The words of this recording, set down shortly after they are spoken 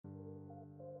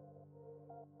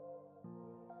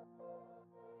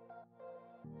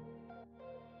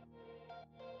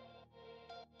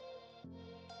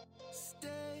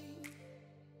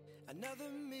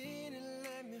Another minute,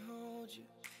 let me hold you.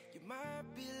 You might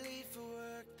be late for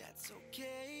work, that's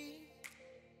okay.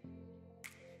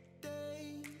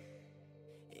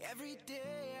 Every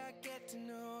day I get to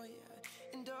know you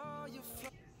and all your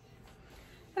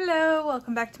Hello,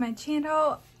 welcome back to my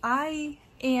channel. I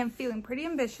am feeling pretty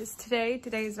ambitious today.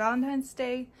 Today is Valentine's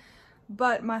Day,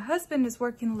 but my husband is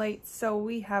working late, so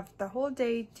we have the whole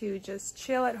day to just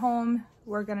chill at home.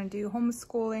 We're gonna do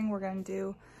homeschooling, we're gonna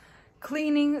do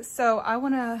cleaning, so I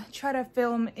want to try to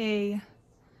film a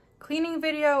cleaning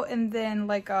video and then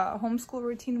like a homeschool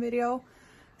routine video.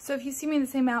 So if you see me in the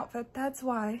same outfit, that's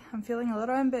why I'm feeling a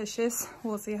little ambitious.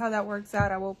 We'll see how that works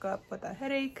out. I woke up with a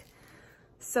headache,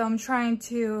 so I'm trying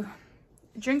to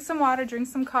drink some water, drink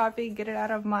some coffee, get it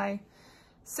out of my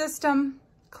system,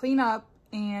 clean up,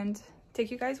 and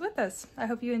take you guys with us. I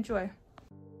hope you enjoy.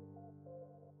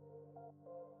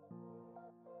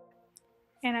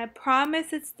 And I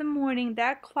promise it's the morning.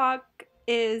 That clock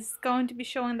is going to be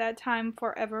showing that time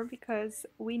forever because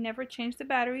we never change the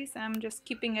batteries. I'm just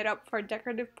keeping it up for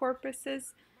decorative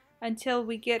purposes until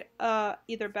we get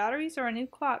either batteries or a new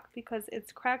clock because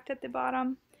it's cracked at the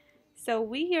bottom. So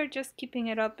we are just keeping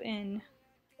it up and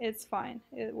it's fine.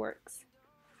 It works.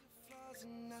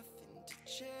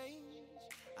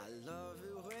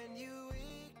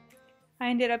 I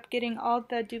ended up getting all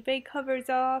the duvet covers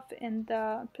off and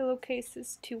the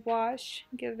pillowcases to wash,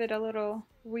 give it a little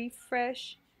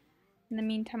refresh. In the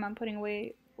meantime, I'm putting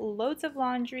away loads of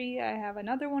laundry. I have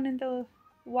another one in the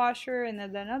washer and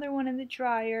then another one in the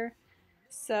dryer.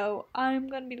 So I'm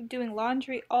going to be doing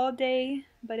laundry all day,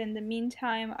 but in the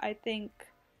meantime, I think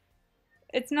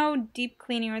it's no deep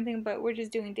cleaning or anything, but we're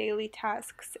just doing daily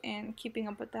tasks and keeping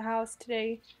up with the house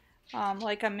today.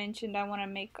 Like I mentioned, I want to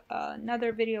make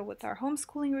another video with our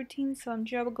homeschooling routine, so I'm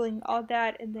juggling all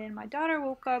that. And then my daughter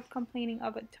woke up complaining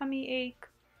of a tummy ache,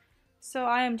 so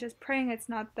I am just praying it's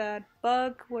not that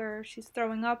bug where she's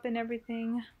throwing up and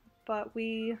everything, but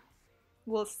we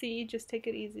will see. Just take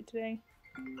it easy today.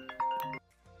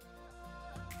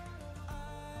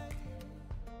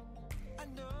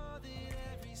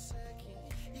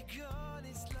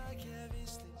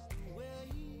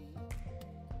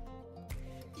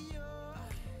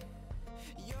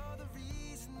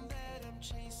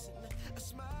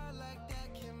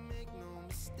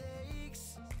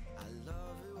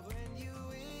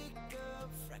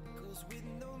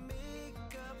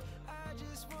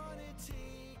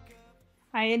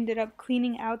 I ended up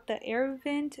cleaning out the air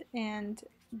vent and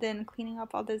then cleaning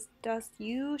up all this dust.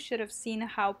 You should have seen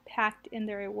how packed in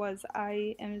there it was.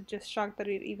 I am just shocked that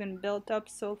it even built up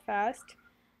so fast.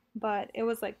 But it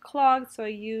was like clogged, so I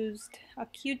used a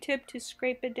Q-tip to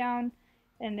scrape it down,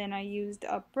 and then I used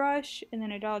a brush, and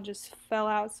then it all just fell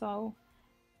out. So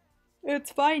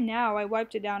it's fine now. I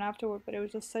wiped it down afterward, but it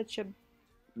was just such a,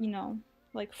 you know,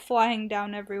 like flying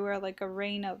down everywhere like a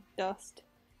rain of dust.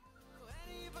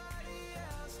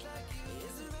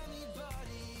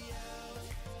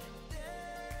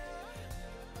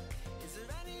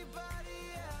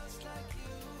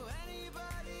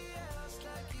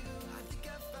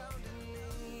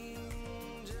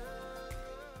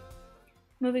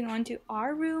 Moving on to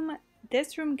our room,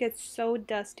 this room gets so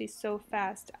dusty so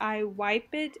fast. I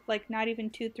wipe it like not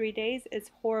even 2-3 days. It's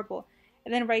horrible.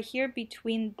 And then right here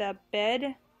between the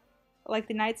bed, like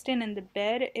the nightstand and the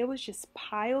bed, it was just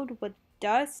piled with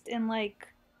dust and like,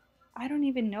 I don't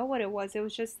even know what it was. It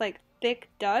was just like thick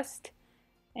dust.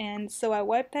 And so I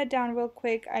wiped that down real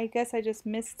quick. I guess I just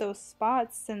missed those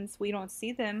spots since we don't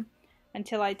see them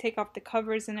until I take off the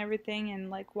covers and everything and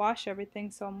like wash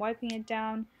everything. So I'm wiping it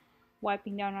down.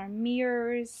 Wiping down our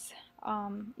mirrors,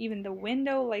 even the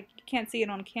window, like you can't see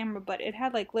it on camera, but it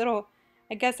had like little,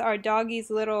 I guess our doggie's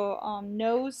little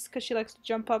nose, because she likes to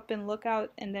jump up and look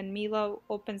out, and then Mila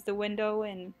opens the window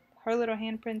and her little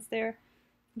handprints there,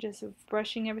 just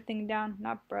brushing everything down,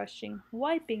 not brushing,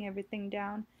 wiping everything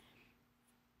down.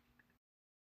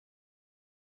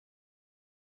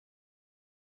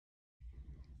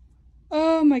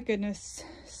 Oh my goodness.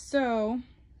 So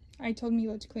I told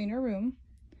Mila to clean her room.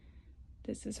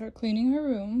 This is her cleaning her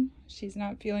room. She's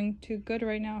not feeling too good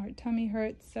right now. Her tummy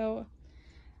hurts. So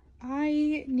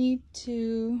I need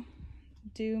to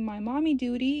do my mommy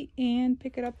duty and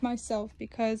pick it up myself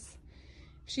because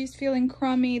if she's feeling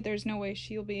crummy, there's no way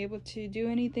she'll be able to do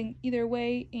anything either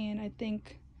way. And I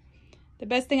think the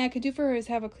best thing I could do for her is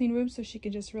have a clean room so she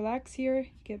can just relax here,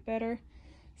 get better.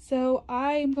 So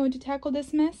I'm going to tackle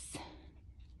this mess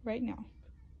right now.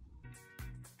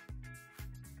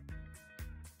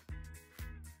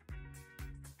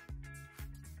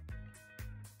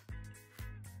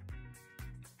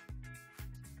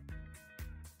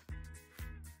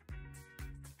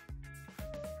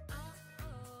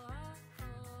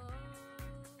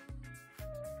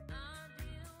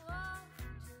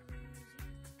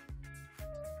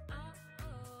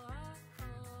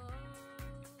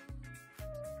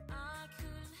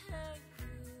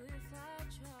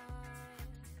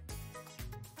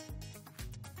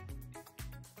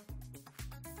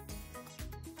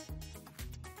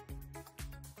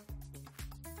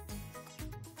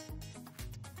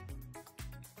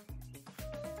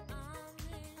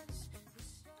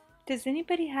 Does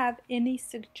anybody have any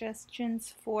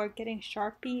suggestions for getting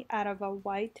Sharpie out of a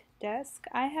white desk?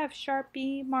 I have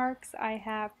Sharpie marks, I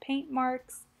have paint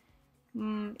marks,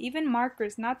 even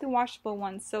markers, not the washable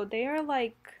ones. So they are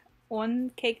like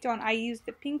caked on. I used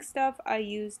the pink stuff, I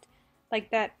used like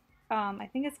that, I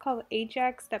think it's called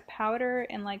Ajax, that powder,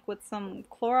 and like with some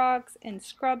Clorox and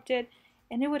scrubbed it.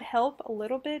 And it would help a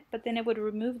little bit, but then it would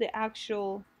remove the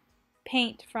actual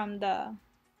paint from the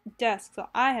desk. So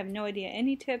I have no idea.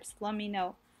 Any tips, let me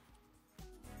know.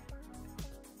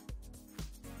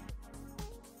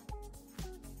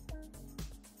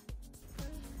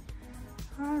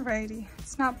 Alrighty,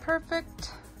 it's not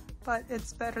perfect, but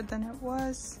it's better than it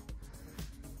was.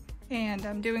 And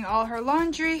I'm doing all her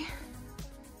laundry,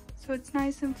 so it's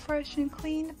nice and fresh and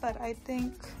clean, but I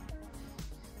think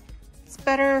it's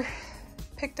better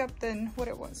picked up than what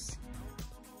it was.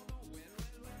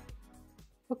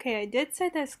 Okay, I did say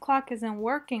this clock isn't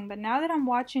working, but now that I'm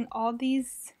watching all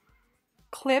these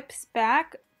clips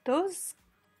back, those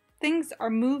things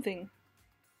are moving.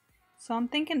 So I'm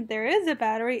thinking there is a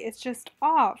battery, it's just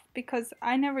off because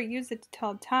I never use it to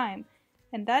tell time.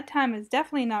 And that time is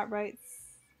definitely not right.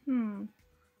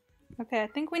 Okay, I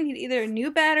think we need either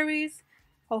new batteries,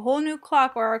 a whole new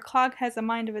clock, or our clock has a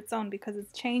mind of its own because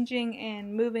it's changing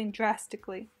and moving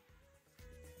drastically.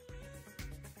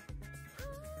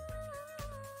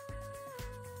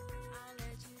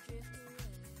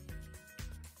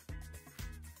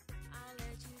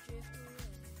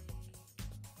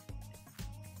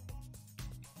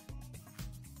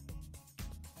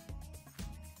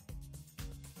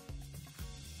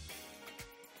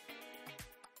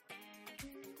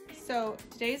 So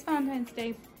today's Valentine's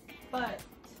Day, but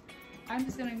I'm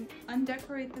just gonna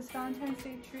undecorate this Valentine's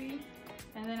Day tree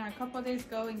and then a couple of days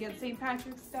go and get St.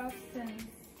 Patrick's stuff since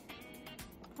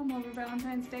I'm over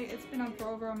Valentine's Day. It's been up for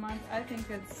over a month. I think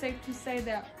it's safe to say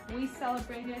that we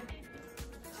celebrated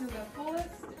to the fullest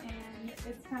and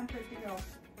it's time for it to go.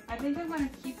 I think I'm gonna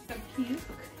keep the pink,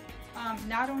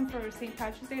 not only for St.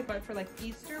 Patrick's Day, but for like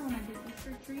Easter when I do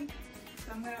Easter tree.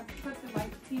 So I'm gonna put the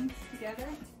light pinks together.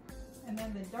 And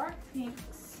then the dark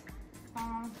pinks,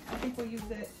 I think we'll use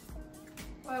it,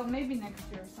 well, maybe next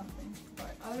year or something.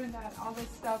 But other than that, all this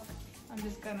stuff I'm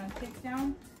just gonna take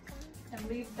down and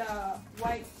leave the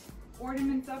white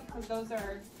ornaments up because those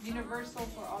are universal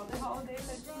for all the holidays,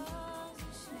 I think.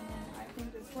 And I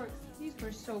think this works. These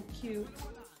were so cute.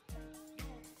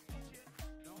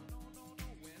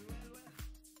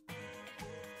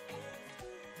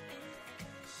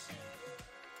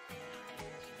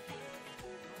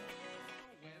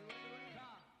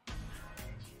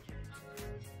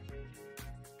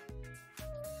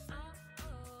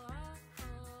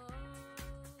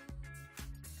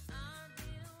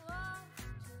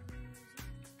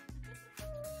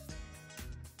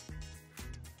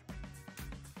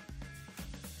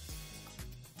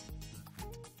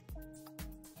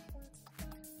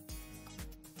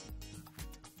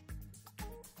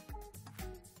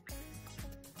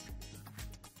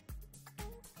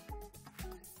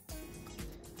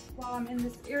 While I'm in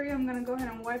this area, I'm gonna go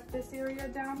ahead and wipe this area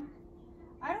down.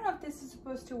 I don't know if this is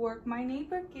supposed to work. My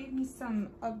neighbor gave me some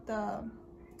of the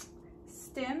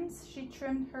stems. She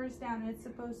trimmed hers down and it's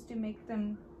supposed to make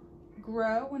them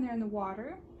grow when they're in the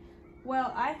water.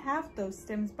 Well, I have those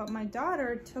stems, but my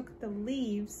daughter took the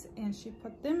leaves and she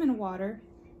put them in water.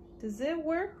 Does it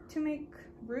work to make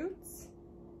roots?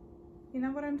 You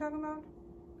know what I'm talking about?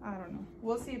 I don't know.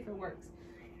 We'll see if it works.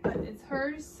 But it's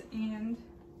hers and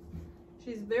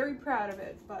she's very proud of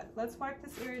it. But let's wipe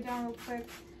this area down real quick.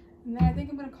 And then I think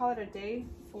I'm gonna call it a day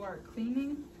for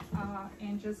cleaning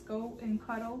and just go and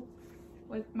cuddle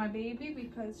with my baby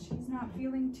because she's not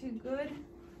feeling too good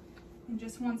and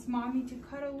just wants mommy to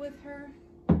cuddle with her.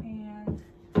 And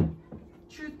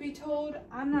truth be told,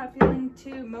 I'm not feeling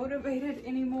too motivated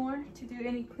anymore to do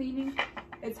any cleaning.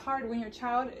 It's hard when your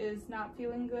child is not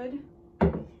feeling good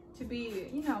to be,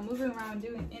 you know, moving around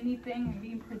doing anything and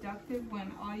being productive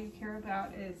when all you care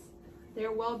about is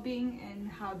their well-being and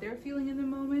how they're feeling in the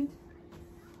moment.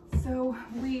 So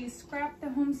we scrapped the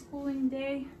homeschooling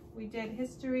day, we did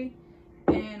history,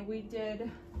 and we did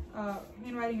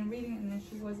handwriting and reading, and then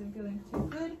she wasn't feeling too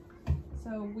good.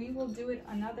 So we will do it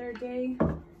another day.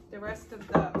 The rest of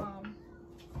the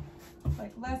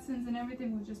like lessons and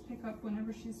everything we'll just pick up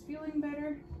whenever she's feeling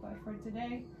better. But for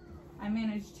today, I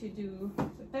managed to do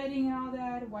the bedding and all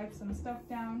that, wipe some stuff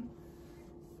down,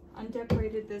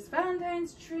 undecorated this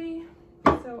Valentine's tree.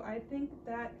 So I think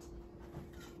that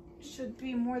should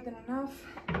be more than enough.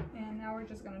 And now we're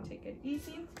just gonna take it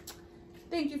easy.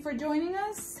 Thank you for joining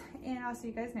us, and I'll see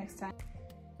you guys next time.